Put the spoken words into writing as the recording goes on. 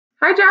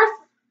Hi Jess,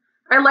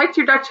 I liked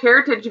your Dutch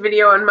Heritage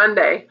video on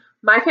Monday.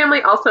 My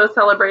family also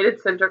celebrated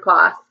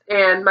Sinterklaas,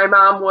 and my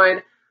mom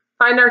would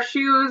find our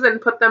shoes and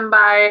put them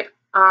by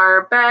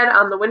our bed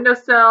on the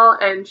windowsill,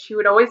 and she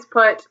would always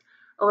put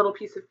a little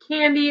piece of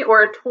candy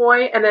or a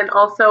toy and then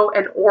also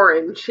an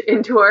orange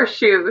into our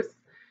shoes.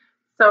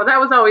 So that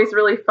was always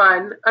really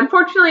fun.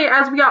 Unfortunately,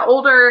 as we got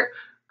older,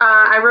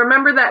 I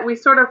remember that we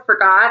sort of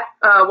forgot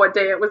what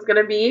day it was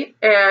going to be,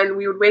 and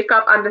we would wake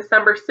up on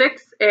December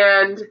 6th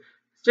and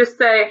just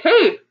say,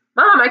 "Hey,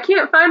 Mom, I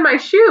can't find my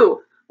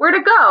shoe. Where'd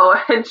it go?"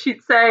 And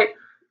she'd say,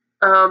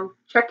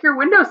 "Check your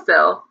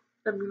windowsill."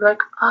 And be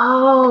like,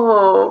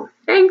 "Oh,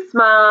 thanks,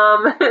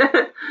 Mom."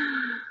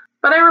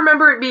 But I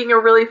remember it being a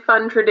really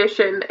fun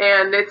tradition,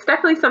 and it's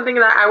definitely something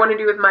that I want to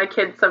do with my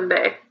kids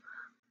someday.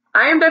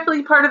 I am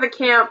definitely part of the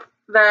camp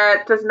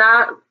that does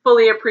not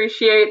fully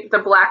appreciate the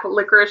black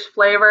licorice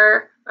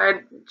flavor.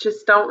 I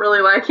just don't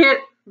really like it,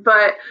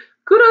 but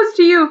kudos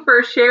to you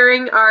for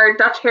sharing our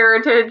Dutch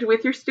heritage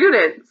with your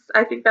students.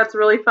 I think that's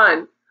really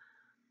fun.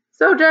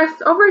 So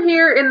Jess, over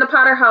here in the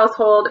Potter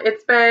household,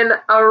 it's been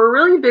a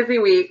really busy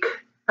week.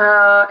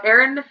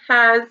 Aaron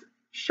has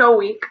show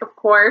week, of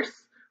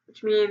course,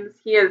 which means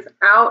he is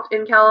out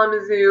in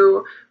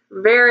Kalamazoo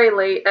very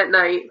late at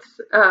night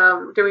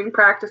doing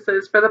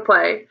practices for the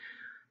play.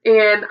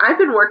 And I've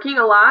been working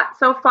a lot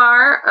so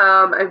far.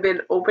 I've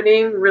been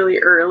opening really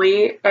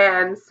early,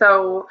 and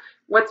so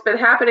what's been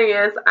happening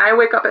is I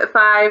wake up at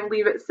 5,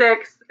 leave at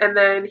 6, and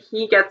then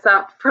he gets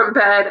up from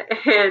bed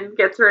and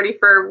gets ready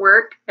for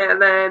work,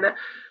 and then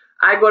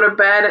I go to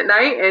bed at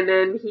night, and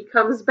then he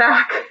comes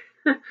back.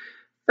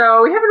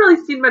 So we haven't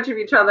really seen much of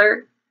each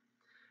other,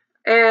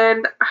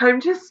 and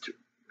I'm just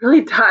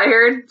really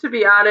tired, to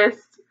be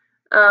honest,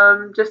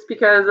 just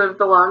because of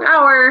the long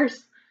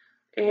hours.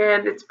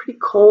 And it's pretty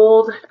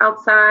cold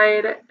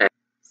outside.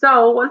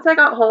 So once I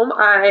got home,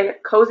 I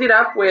cozied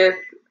up with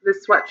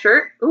this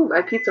sweatshirt. Ooh,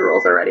 my pizza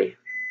rolls are ready.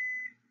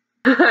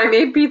 I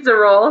made pizza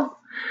rolls.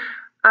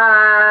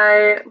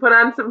 I put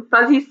on some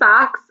fuzzy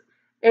socks,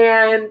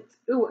 and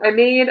I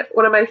made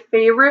one of my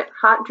favorite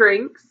hot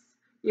drinks.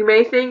 You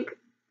may think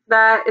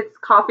that it's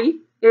coffee.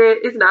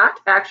 It is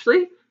not,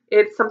 actually.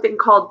 It's something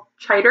called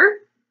cider,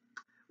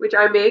 which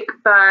I make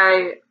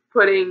by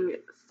putting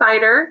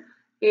cider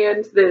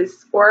and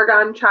this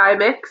Oregon chai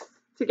mix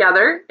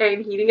together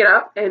and heating it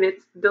up, and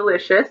it's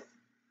delicious.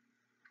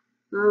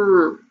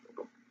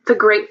 It's a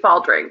great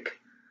fall drink.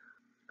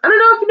 I don't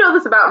know if you know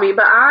this about me,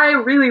 but I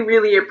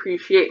really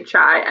appreciate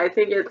chai. I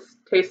think it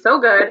tastes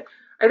so good.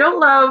 I don't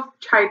love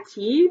chai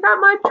tea that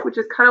much, which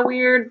is kind of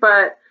weird,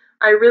 but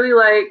I really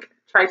like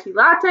chai tea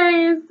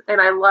lattes, and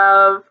I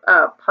love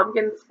a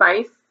pumpkin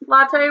spice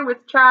latte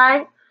with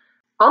chai.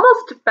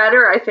 Almost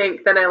better, I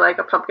think, than I like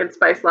a pumpkin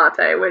spice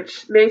latte,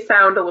 which may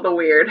sound a little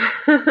weird.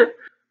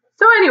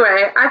 So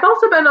anyway, I've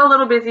also been a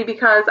little busy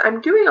because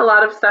I'm doing a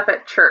lot of stuff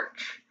at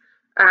church.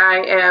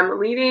 I am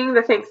leading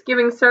the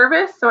Thanksgiving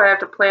service, so I have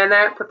to plan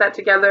that, put that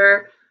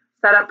together,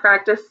 set up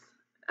practice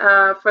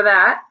for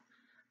that.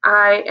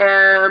 I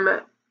am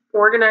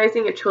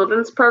organizing a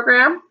children's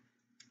program,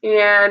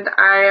 and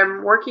I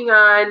am working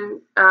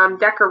on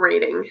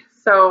decorating.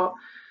 So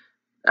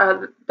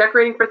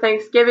decorating for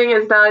Thanksgiving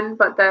is done,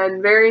 but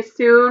then very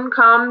soon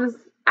comes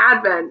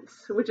Advent,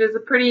 which is a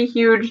pretty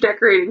huge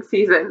decorating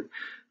season.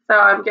 So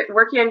I'm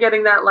working on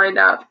getting that lined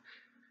up.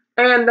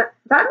 And that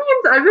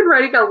means I've been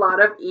writing a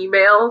lot of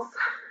emails,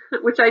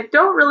 which I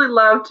don't really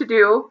love to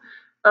do,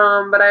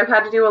 but I've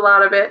had to do a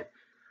lot of it.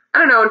 I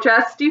don't know,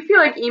 Jess, do you feel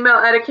like email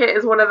etiquette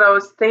is one of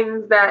those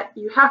things that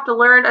you have to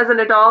learn as an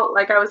adult,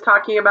 like I was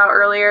talking about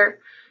earlier?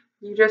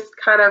 You just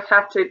kind of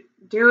have to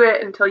do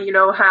it until you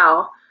know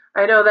how.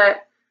 I know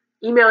that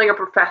emailing a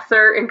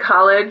professor in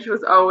college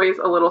was always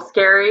a little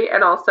scary,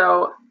 and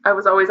also I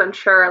was always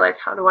unsure, like,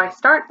 how do I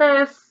start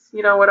this?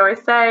 What do I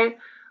say?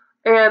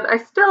 And I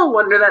still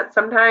wonder that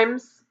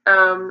sometimes,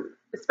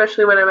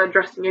 especially when I'm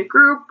addressing a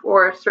group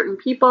or certain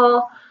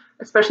people,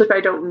 especially if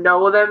I don't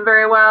know them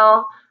very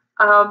well.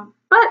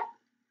 But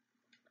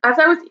as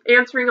I was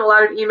answering a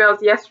lot of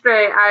emails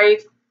yesterday, I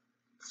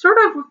sort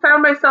of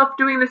found myself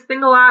doing this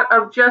thing a lot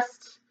of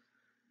just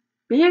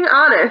being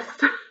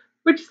honest,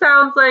 which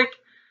sounds like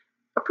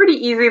a pretty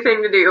easy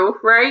thing to do,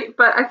 right?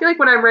 But I feel like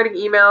when I'm writing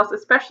emails,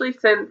 especially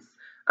since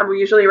I'm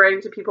usually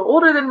writing to people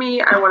older than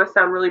me, I want to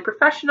sound really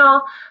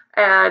professional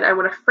and I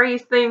want to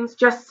phrase things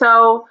just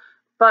so.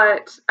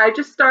 But I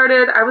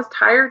was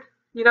tired,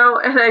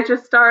 and I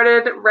just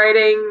started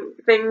writing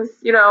things,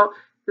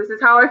 this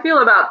is how I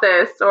feel about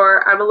this,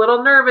 or I'm a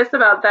little nervous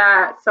about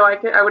that, so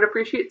I would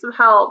appreciate some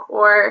help,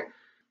 or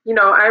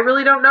I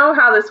really don't know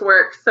how this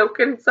works, so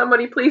can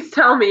somebody please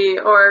tell me,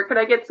 or can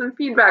I get some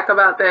feedback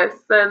about this?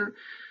 And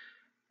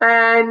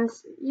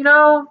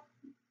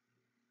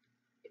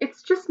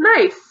it's just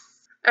nice.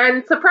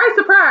 And surprise,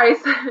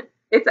 surprise,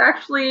 it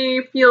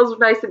actually feels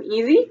nice and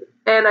easy.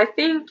 And I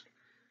think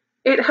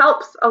it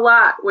helps a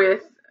lot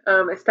with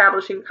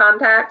establishing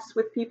contacts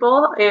with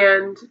people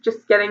and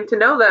just getting to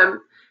know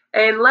them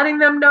and letting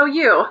them know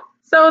you.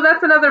 So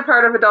that's another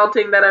part of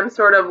adulting that I'm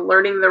sort of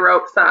learning the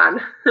ropes on.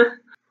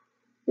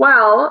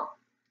 Well,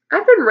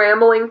 I've been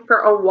rambling for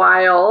a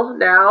while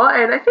now,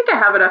 and I think I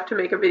have enough to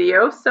make a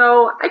video,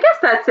 so I guess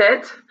that's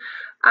it.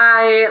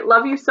 I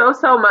love you so,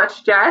 so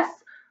much, Jess.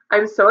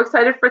 I'm so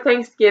excited for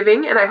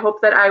Thanksgiving, and I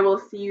hope that I will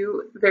see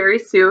you very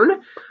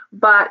soon.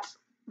 But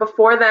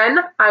before then,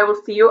 I will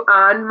see you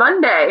on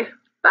Monday.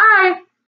 Bye!